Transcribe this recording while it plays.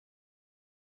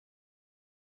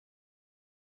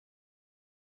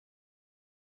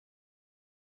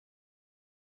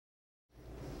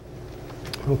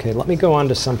Okay, let me go on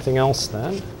to something else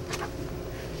then,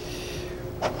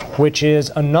 which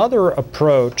is another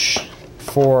approach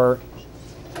for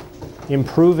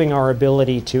improving our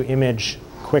ability to image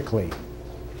quickly.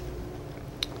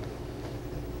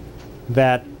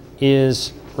 That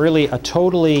is really a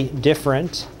totally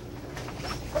different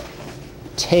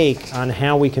take on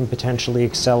how we can potentially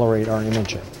accelerate our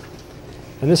imaging.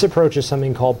 And this approach is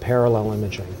something called parallel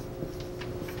imaging.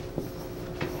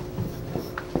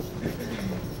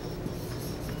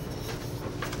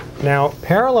 Now,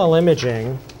 parallel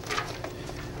imaging,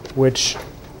 which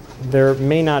there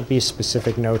may not be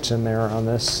specific notes in there on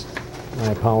this,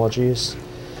 my apologies.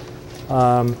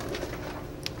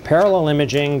 Parallel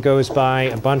imaging goes by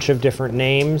a bunch of different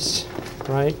names,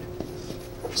 right?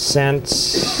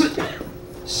 Sense,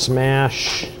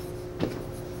 SMASH,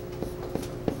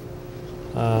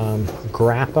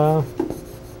 GRAPPA,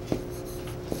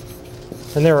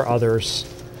 and there are others.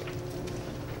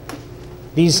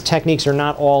 These techniques are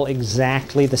not all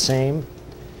exactly the same,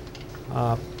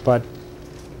 but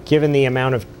given the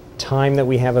amount of time that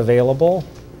we have available,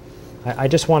 I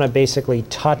just want to basically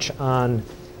touch on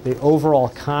the overall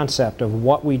concept of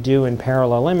what we do in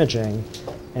parallel imaging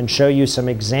and show you some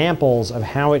examples of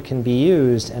how it can be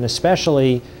used, and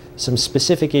especially some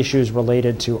specific issues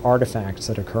related to artifacts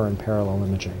that occur in parallel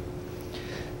imaging.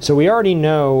 So we already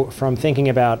know from thinking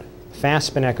about fast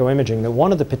spin echo imaging that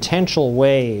one of the potential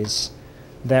ways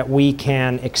that we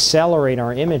can accelerate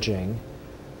our imaging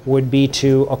would be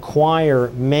to acquire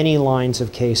many lines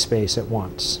of K-space at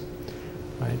once.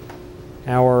 Right?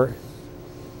 Our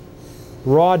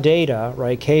raw data,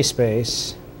 right,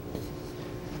 K-space,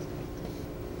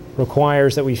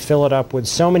 requires that we fill it up with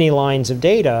so many lines of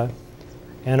data,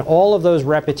 and all of those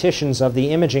repetitions of the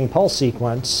imaging pulse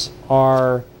sequence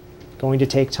are going to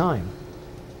take time.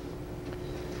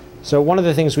 So one of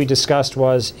the things we discussed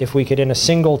was if we could, in a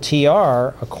single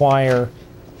TR, acquire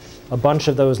a bunch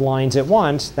of those lines at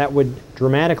once, that would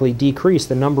dramatically decrease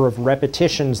the number of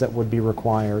repetitions that would be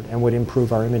required and would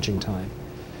improve our imaging time.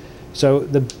 So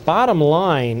the bottom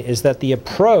line is that the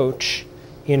approach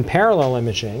in parallel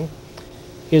imaging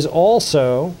is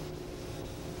also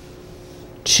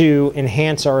to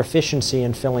enhance our efficiency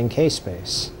in filling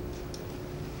K-space.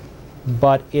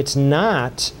 But it's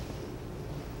not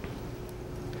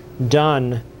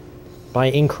done by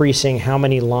increasing how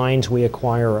many lines we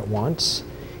acquire at once.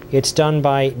 It's done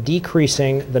by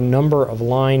decreasing the number of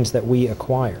lines that we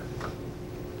acquire,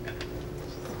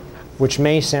 which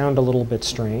may sound a little bit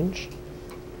strange.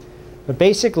 But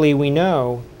basically, we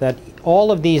know that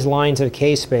all of these lines of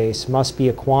K-space must be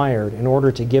acquired in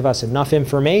order to give us enough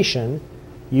information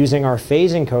using our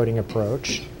phase encoding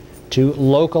approach to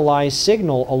localize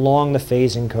signal along the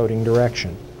phase encoding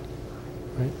direction.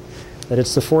 Right? That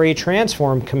it's the Fourier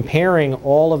transform comparing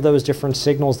all of those different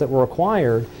signals that were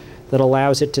acquired that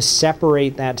allows it to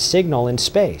separate that signal in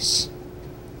space.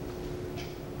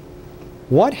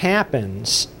 What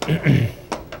happens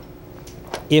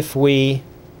if we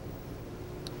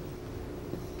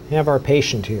have our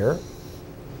patient here,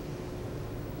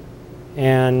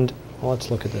 and well,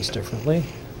 let's look at this differently.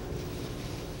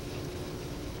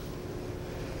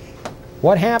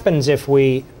 What happens if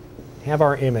we have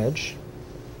our image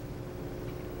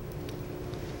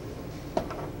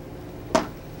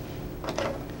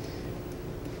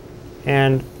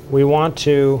and we want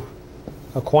to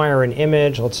acquire an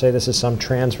image? Let's say this is some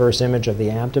transverse image of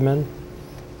the abdomen,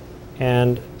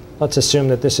 and let's assume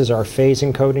that this is our phase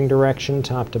encoding direction,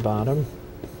 top to bottom.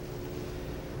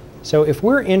 So if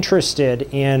we're interested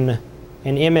in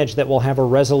an image that will have a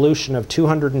resolution of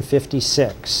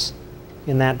 256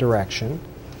 in that direction,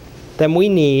 then we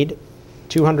need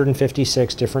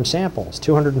 256 different samples,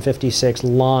 256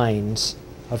 lines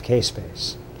of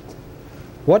K-space.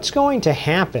 What's going to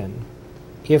happen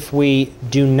if we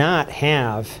do not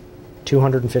have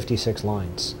 256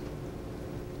 lines?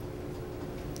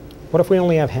 What if we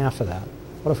only have half of that?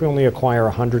 What if we only acquire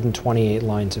 128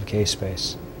 lines of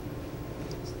K-space?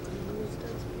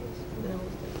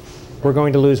 We're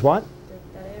going to lose what?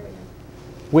 That area.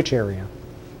 Which area?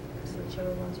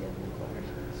 Whichever ones you haven't acquired.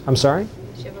 I'm sorry?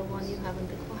 Whichever one you haven't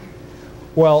acquired.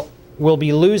 Well, we'll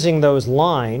be losing those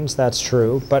lines, that's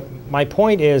true, but my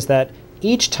point is that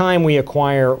each time we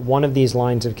acquire one of these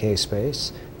lines of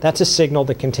K-space, that's a signal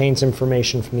that contains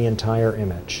information from the entire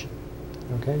image.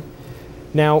 Okay?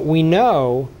 Now, we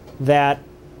know that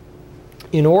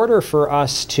in order for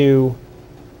us to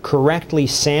correctly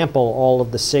sample all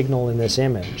of the signal in this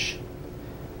image,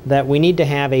 that we need to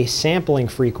have a sampling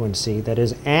frequency that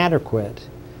is adequate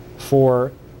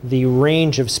for the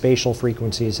range of spatial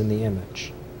frequencies in the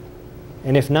image.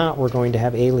 And if not, we're going to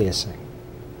have aliasing.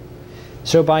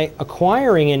 So by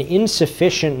acquiring an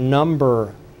insufficient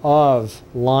number of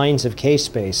lines of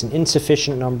K-space, an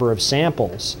insufficient number of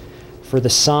samples for the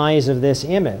size of this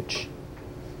image,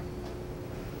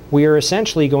 we are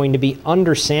essentially going to be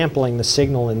undersampling the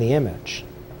signal in the image,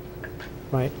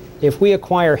 right? If we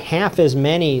acquire half as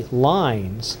many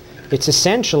lines, it's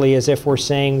essentially as if we're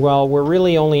saying, well, we're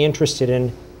really only interested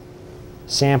in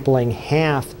sampling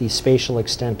half the spatial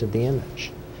extent of the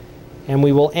image. And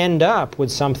we will end up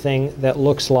with something that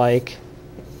looks like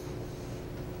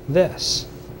this,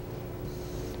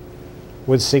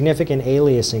 with significant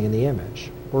aliasing in the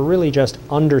image. We're really just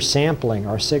undersampling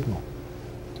our signal.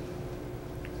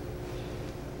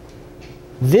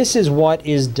 This is what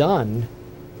is done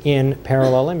in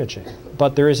parallel imaging,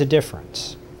 but there is a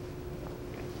difference.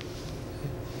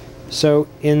 So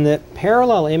in the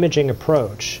parallel imaging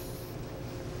approach,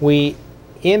 we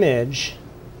image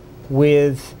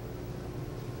with,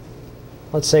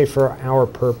 let's say for our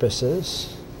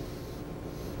purposes,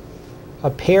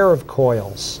 a pair of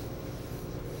coils.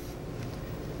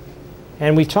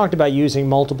 And we've talked about using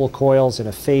multiple coils in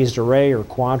a phased array or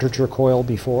quadrature coil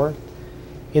before.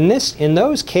 In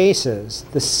those cases,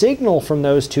 the signal from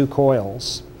those two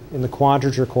coils, in the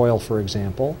quadrature coil, for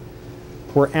example,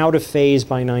 were out of phase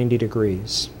by 90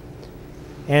 degrees.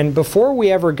 And before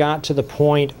we ever got to the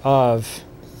point of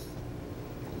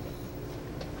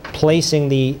placing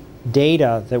the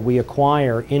data that we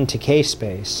acquire into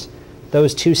K-space,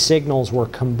 those two signals were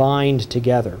combined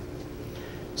together.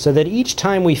 So that each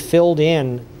time we filled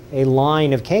in a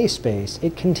line of K-space,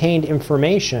 it contained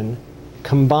information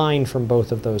combined from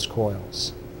both of those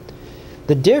coils.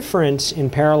 The difference in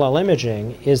parallel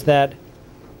imaging is that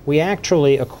we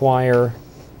actually acquire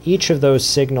each of those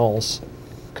signals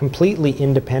completely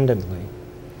independently,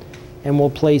 and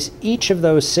we'll place each of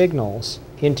those signals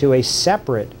into a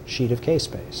separate sheet of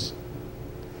K-space.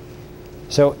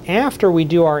 So after we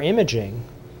do our imaging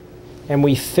and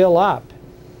we fill up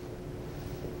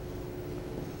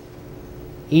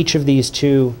each of these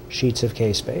two sheets of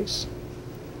K-space,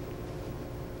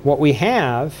 what we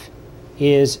have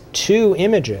is two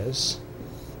images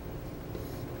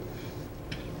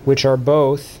which are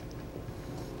both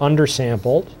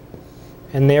undersampled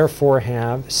and therefore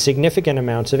have significant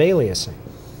amounts of aliasing.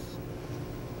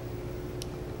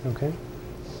 Okay?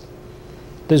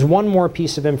 There's one more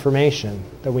piece of information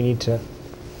that we need to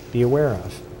be aware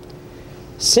of.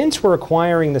 Since we're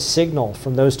acquiring the signal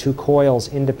from those two coils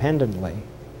independently,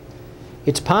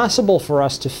 it's possible for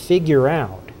us to figure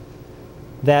out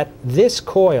that this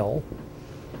coil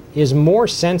is more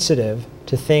sensitive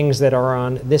to things that are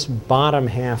on this bottom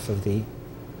half of the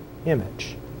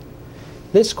image.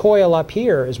 This coil up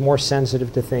here is more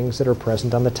sensitive to things that are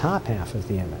present on the top half of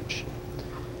the image.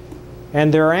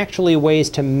 And there are actually ways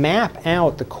to map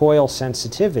out the coil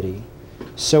sensitivity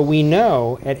so we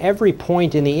know at every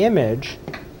point in the image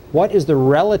what is the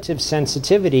relative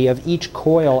sensitivity of each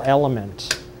coil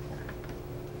element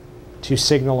to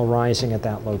signal arising at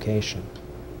that location.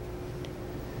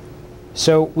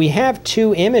 So we have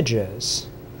two images,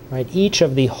 right, each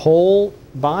of the whole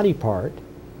body part,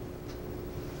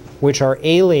 which are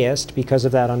aliased because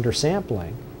of that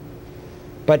undersampling.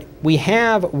 But we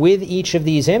have, with each of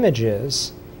these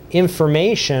images,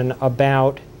 information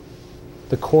about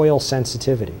the coil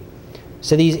sensitivity.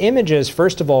 So these images,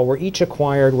 first of all, were each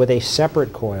acquired with a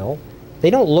separate coil.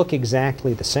 They don't look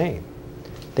exactly the same.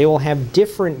 They will have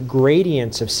different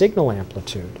gradients of signal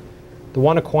amplitude. The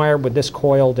one acquired with this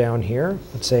coil down here,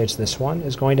 let's say it's this one,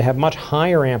 is going to have much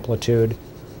higher amplitude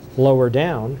lower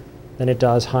down than it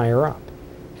does higher up.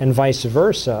 And vice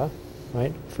versa,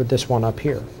 right, for this one up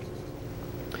here.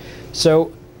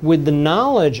 So with the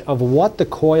knowledge of what the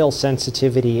coil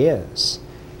sensitivity is,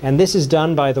 and this is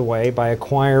done, by the way, by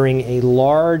acquiring a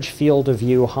large field of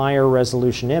view, higher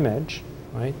resolution image,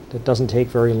 right, that doesn't take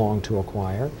very long to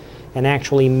acquire, and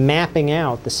actually mapping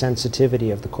out the sensitivity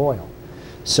of the coil.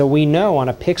 So we know on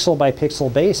a pixel by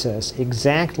pixel basis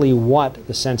exactly what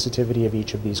the sensitivity of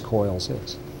each of these coils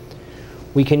is.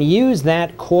 We can use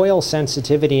that coil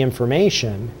sensitivity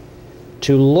information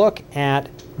to look at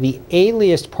the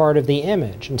aliased part of the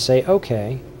image and say,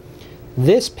 okay,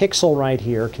 this pixel right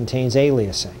here contains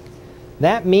aliasing.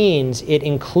 That means it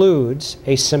includes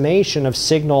a summation of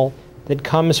signal that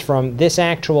comes from this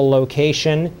actual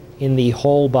location in the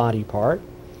whole body part,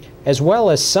 as well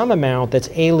as some amount that's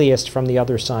aliased from the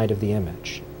other side of the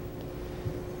image.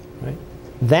 Right?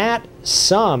 That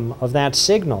sum of that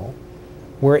signal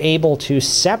we're able to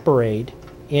separate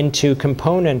into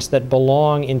components that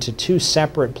belong into two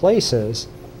separate places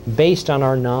based on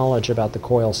our knowledge about the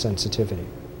coil sensitivity.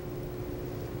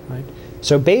 Right?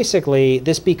 So basically,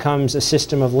 this becomes a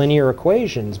system of linear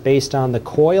equations based on the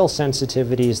coil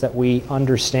sensitivities that we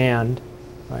understand,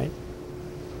 right,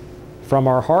 from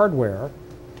our hardware,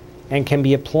 and can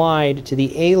be applied to the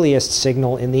aliased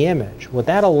signal in the image. What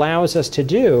that allows us to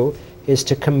do is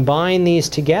to combine these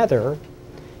together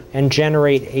and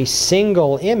generate a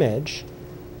single image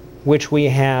which we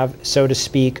have, so to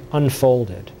speak,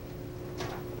 unfolded.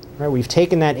 Right, we've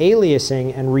taken that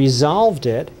aliasing and resolved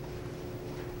it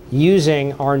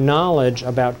using our knowledge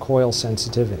about coil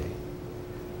sensitivity.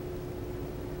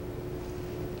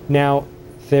 Now,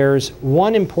 there's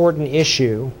one important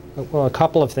issue, well, a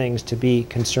couple of things to be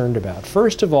concerned about.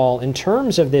 First of all, in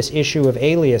terms of this issue of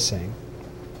aliasing,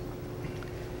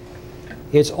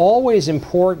 it's always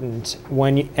important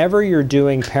whenever you're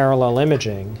doing parallel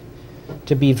imaging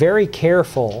to be very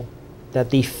careful that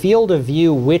the field of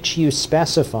view which you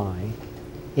specify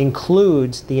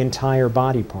includes the entire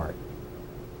body part.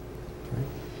 Right?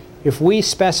 If we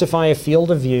specify a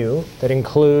field of view that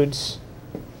includes,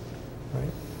 right,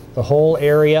 the whole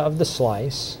area of the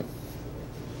slice,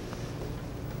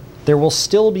 there will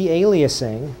still be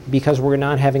aliasing because we're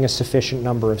not having a sufficient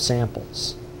number of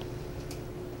samples.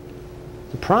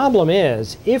 The problem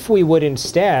is, if we would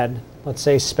instead, let's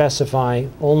say, specify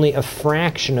only a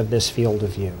fraction of this field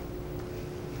of view,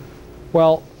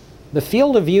 well, the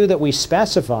field of view that we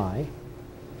specify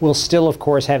will still, of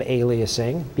course, have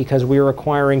aliasing because we are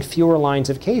acquiring fewer lines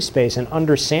of K-space and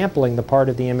undersampling the part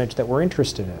of the image that we're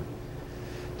interested in.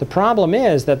 The problem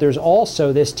is that there's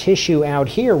also this tissue out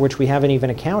here which we haven't even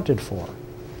accounted for,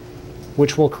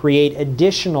 which will create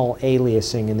additional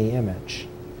aliasing in the image.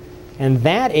 And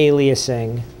that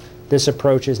aliasing, this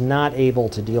approach is not able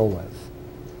to deal with.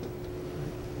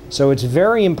 So it's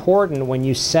very important when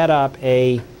you set up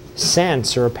a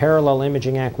sense or a parallel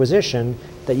imaging acquisition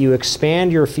that you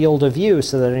expand your field of view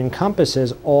so that it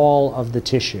encompasses all of the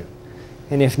tissue.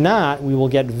 And if not, we will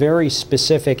get very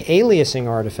specific aliasing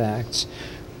artifacts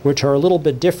which are a little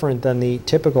bit different than the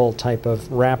typical type of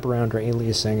wraparound or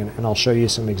aliasing, and I'll show you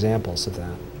some examples of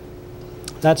that.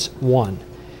 That's one.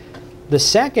 The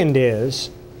second is,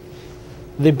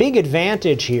 the big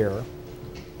advantage here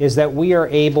is that we are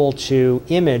able to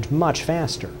image much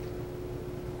faster.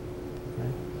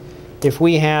 Right? If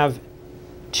we have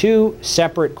two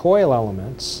separate coil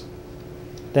elements,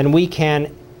 then we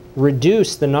can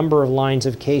reduce the number of lines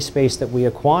of K-space that we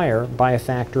acquire by a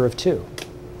factor of 2.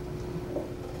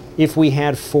 If we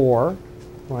had 4,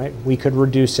 right, we could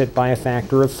reduce it by a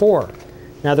factor of 4.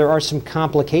 Now, there are some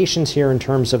complications here in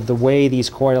terms of the way these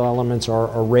coil elements are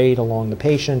arrayed along the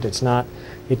patient.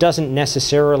 It doesn't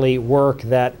necessarily work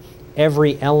that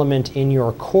every element in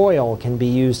your coil can be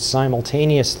used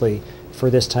simultaneously for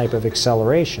this type of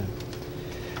acceleration.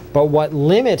 But what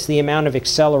limits the amount of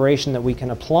acceleration that we can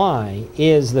apply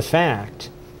is the fact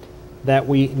that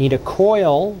we need a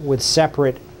coil with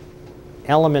separate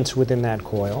elements within that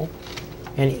coil,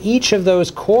 and each of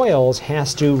those coils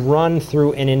has to run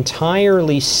through an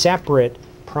entirely separate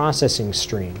processing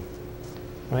stream.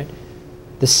 Right?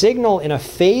 The signal in a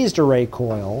phased array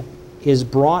coil is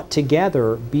brought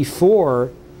together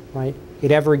before, right,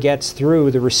 it ever gets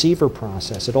through the receiver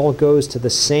process. It all goes to the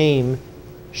same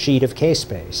sheet of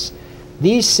K-space.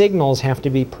 These signals have to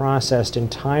be processed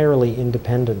entirely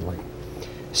independently.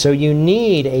 So you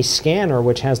need a scanner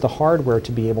which has the hardware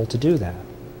to be able to do that.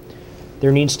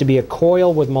 There needs to be a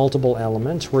coil with multiple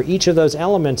elements where each of those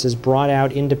elements is brought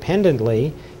out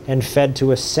independently and fed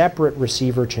to a separate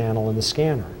receiver channel in the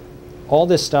scanner. All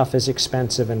this stuff is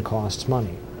expensive and costs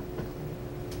money.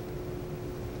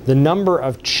 The number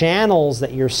of channels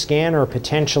that your scanner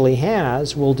potentially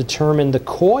has will determine the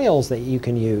coils that you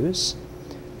can use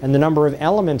and the number of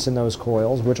elements in those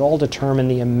coils, which all determine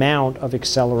the amount of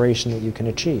acceleration that you can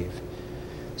achieve.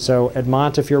 So at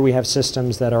Montefiore we have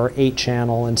systems that are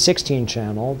 8-channel and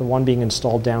 16-channel. The one being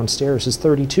installed downstairs is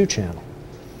 32-channel.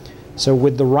 So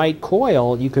with the right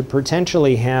coil, you could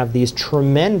potentially have these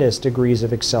tremendous degrees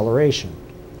of acceleration.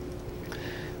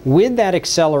 With that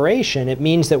acceleration, it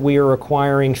means that we are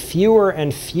acquiring fewer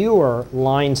and fewer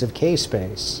lines of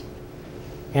K-space,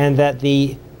 and that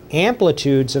the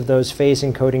amplitudes of those phase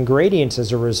encoding gradients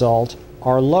as a result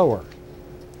are lower.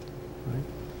 Right?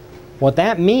 What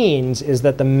that means is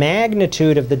that the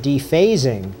magnitude of the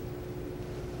dephasing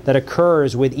that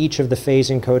occurs with each of the phase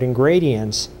encoding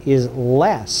gradients is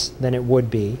less than it would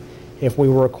be if we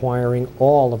were acquiring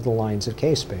all of the lines of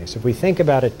K-space. If we think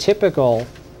about a typical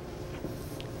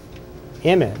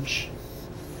image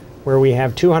where we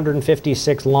have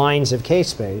 256 lines of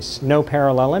K-space, no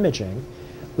parallel imaging,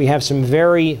 we have some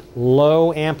very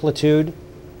low amplitude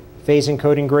phase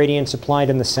encoding gradients applied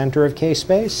in the center of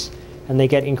K-space, and they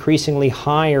get increasingly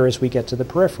higher as we get to the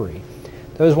periphery.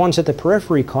 Those ones at the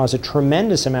periphery cause a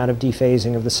tremendous amount of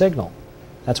dephasing of the signal.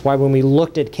 That's why when we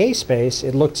looked at K-space,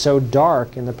 it looked so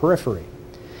dark in the periphery.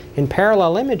 In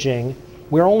parallel imaging,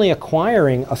 we're only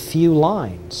acquiring a few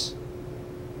lines.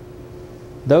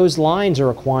 Those lines are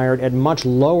acquired at much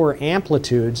lower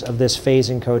amplitudes of this phase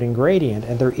encoding gradient,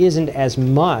 and there isn't as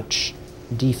much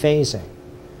dephasing,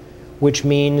 which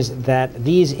means that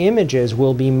these images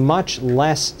will be much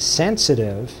less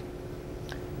sensitive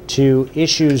to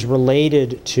issues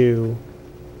related to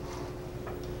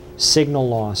signal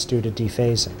loss due to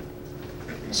dephasing.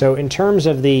 So in terms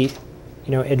of the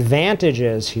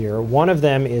advantages here, one of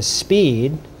them is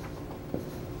speed,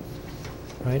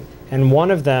 right? And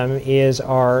one of them is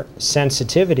our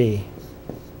sensitivity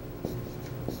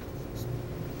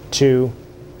to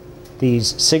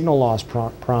these signal loss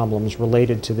problems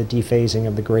related to the dephasing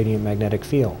of the gradient magnetic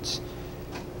fields.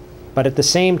 But at the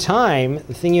same time,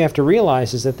 the thing you have to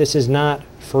realize is that this is not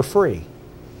for free.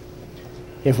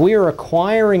 If we are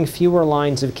acquiring fewer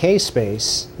lines of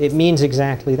K-space, it means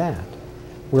exactly that.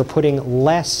 We're putting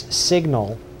less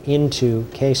signal into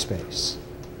K-space.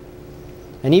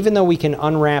 And even though we can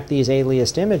unwrap these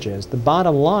aliased images, the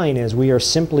bottom line is we are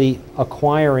simply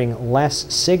acquiring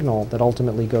less signal that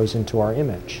ultimately goes into our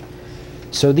image.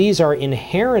 So these are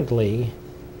inherently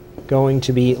going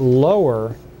to be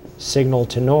lower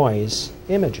signal-to-noise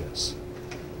images.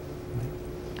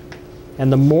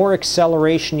 And the more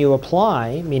acceleration you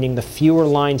apply, meaning the fewer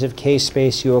lines of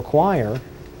K-space you acquire,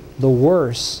 the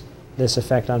worse this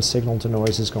effect on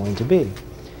signal-to-noise is going to be.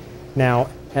 Now,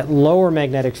 at lower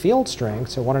magnetic field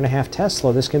strengths, at 1.5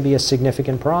 Tesla, this can be a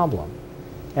significant problem.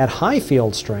 At high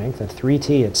field strength, at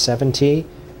 3T, at 7T,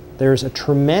 there's a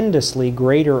tremendously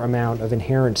greater amount of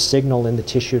inherent signal in the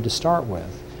tissue to start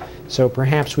with. So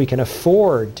perhaps we can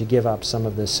afford to give up some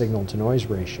of this signal-to-noise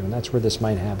ratio, and that's where this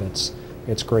might have its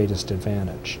greatest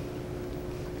advantage.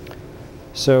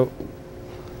 So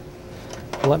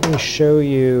let me show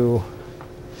you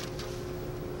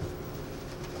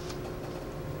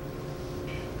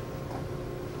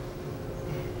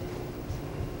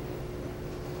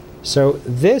So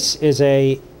this is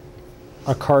a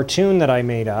cartoon that I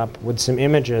made up with some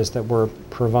images that were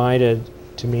provided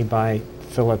to me by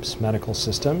Philips Medical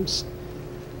Systems.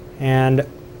 And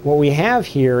what we have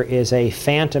here is a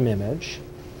phantom image.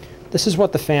 This is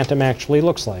what the phantom actually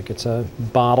looks like. It's a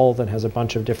bottle that has a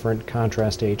bunch of different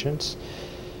contrast agents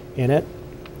in it,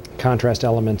 contrast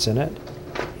elements in it.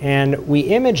 And we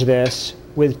image this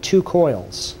with 2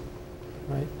 coils,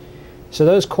 right? So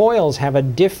those coils have a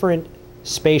different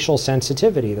spatial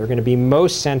sensitivity. They're going to be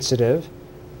most sensitive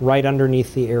right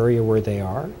underneath the area where they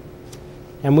are.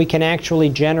 And we can actually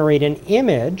generate an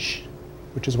image,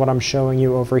 which is what I'm showing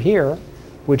you over here,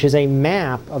 which is a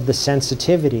map of the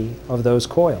sensitivity of those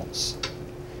coils.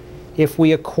 If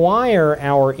we acquire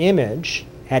our image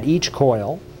at each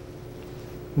coil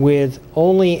with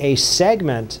only a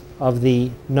segment of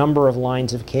the number of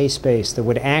lines of K-space that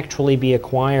would actually be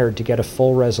acquired to get a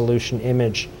full resolution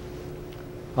image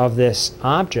of this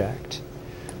object,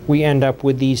 we end up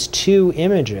with these 2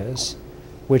 images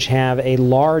which have a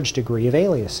large degree of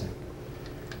aliasing.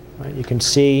 Right? You can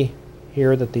see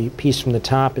here that the piece from the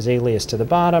top is aliased to the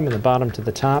bottom and the bottom to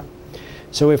the top.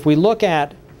 So if we look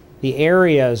at the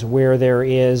areas where there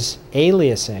is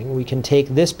aliasing, we can take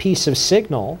this piece of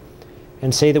signal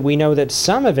and say that we know that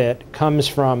some of it comes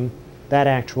from that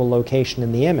actual location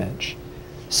in the image.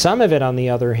 Some of it, on the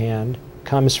other hand,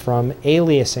 comes from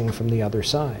aliasing from the other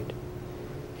side.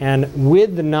 And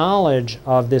with the knowledge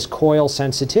of this coil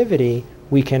sensitivity,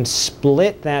 we can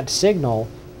split that signal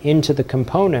into the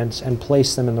components and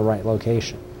place them in the right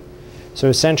location. So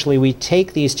essentially, we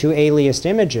take these 2 aliased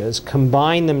images,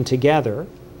 combine them together,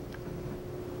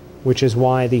 which is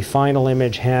why the final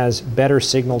image has better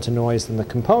signal to noise than the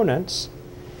components,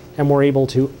 and we're able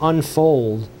to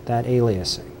unfold that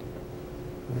aliasing.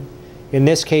 In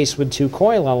this case, with 2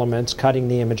 coil elements, cutting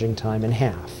the imaging time in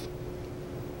half.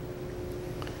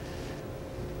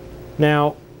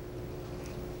 Now,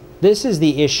 this is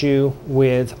the issue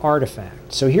with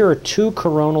artifacts. So here are 2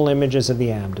 coronal images of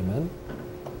the abdomen.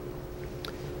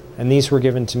 And these were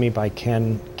given to me by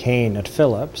Ken Kane at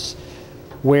Philips,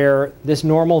 where this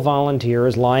normal volunteer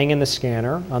is lying in the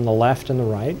scanner on the left and the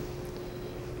right.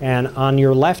 And on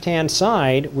your left-hand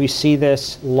side, we see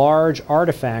this large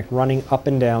artifact running up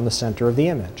and down the center of the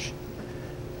image.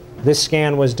 This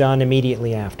scan was done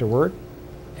immediately afterward,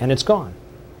 and it's gone.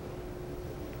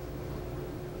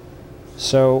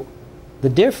 So the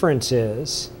difference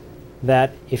is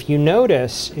that if you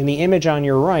notice in the image on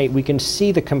your right, we can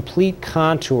see the complete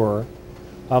contour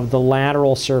of the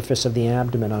lateral surface of the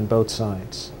abdomen on both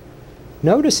sides.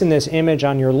 Notice in this image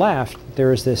on your left,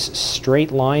 there is this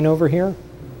straight line over here.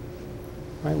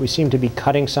 Right? We seem to be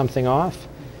cutting something off.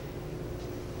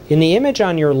 In the image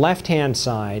on your left-hand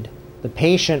side, the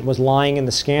patient was lying in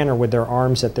the scanner with their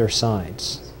arms at their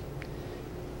sides.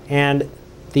 And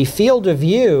the field of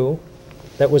view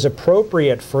that was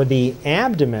appropriate for the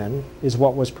abdomen is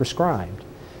what was prescribed.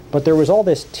 But there was all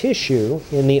this tissue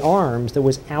in the arms that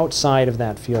was outside of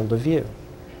that field of view.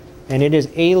 And it is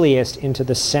aliased into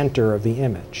the center of the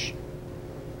image.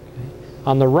 Okay.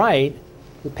 On the right,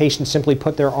 the patient simply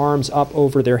put their arms up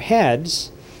over their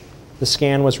heads. The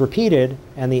scan was repeated,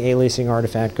 and the aliasing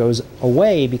artifact goes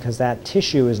away because that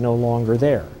tissue is no longer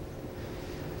there.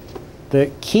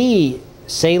 The key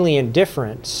salient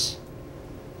difference,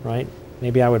 right?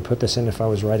 Maybe I would put this in if I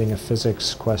was writing a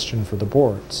physics question for the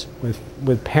boards.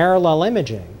 With parallel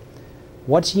imaging,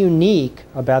 what's unique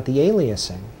about the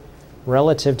aliasing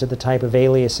relative to the type of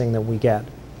aliasing that we get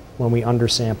when we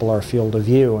undersample our field of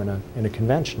view in a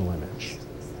conventional image?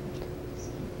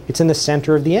 It's in the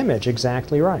center of the image,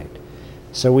 exactly right.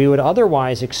 So we would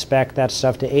otherwise expect that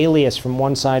stuff to alias from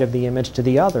one side of the image to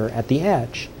the other at the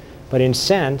edge. But in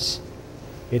sense,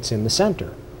 it's in the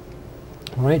center.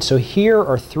 All right, so here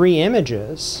are three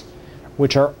images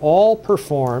which are all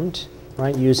performed,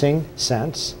 right, using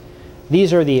sense.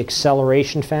 These are the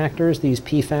acceleration factors, these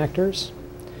p factors.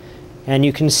 And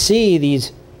you can see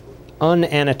these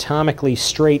unanatomically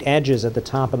straight edges at the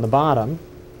top and the bottom.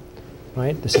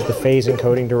 Right? This is the phase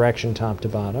encoding direction top to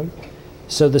bottom.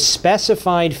 So the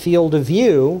specified field of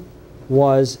view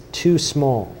was too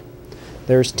small.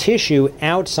 There's tissue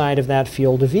outside of that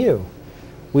field of view,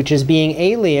 which is being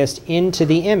aliased into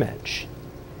the image.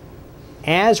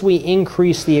 As we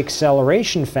increase the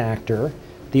acceleration factor,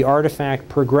 the artifact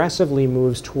progressively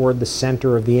moves toward the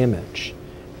center of the image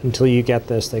until you get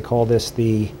this. They call this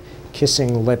the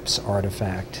kissing lips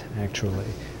artifact, actually.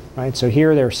 Right? So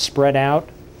here they're spread out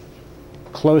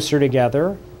closer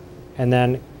together and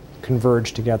then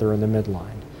converge together in the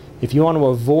midline. If you want to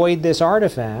avoid this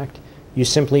artifact, you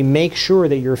simply make sure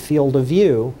that your field of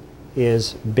view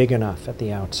is big enough at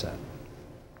the outset.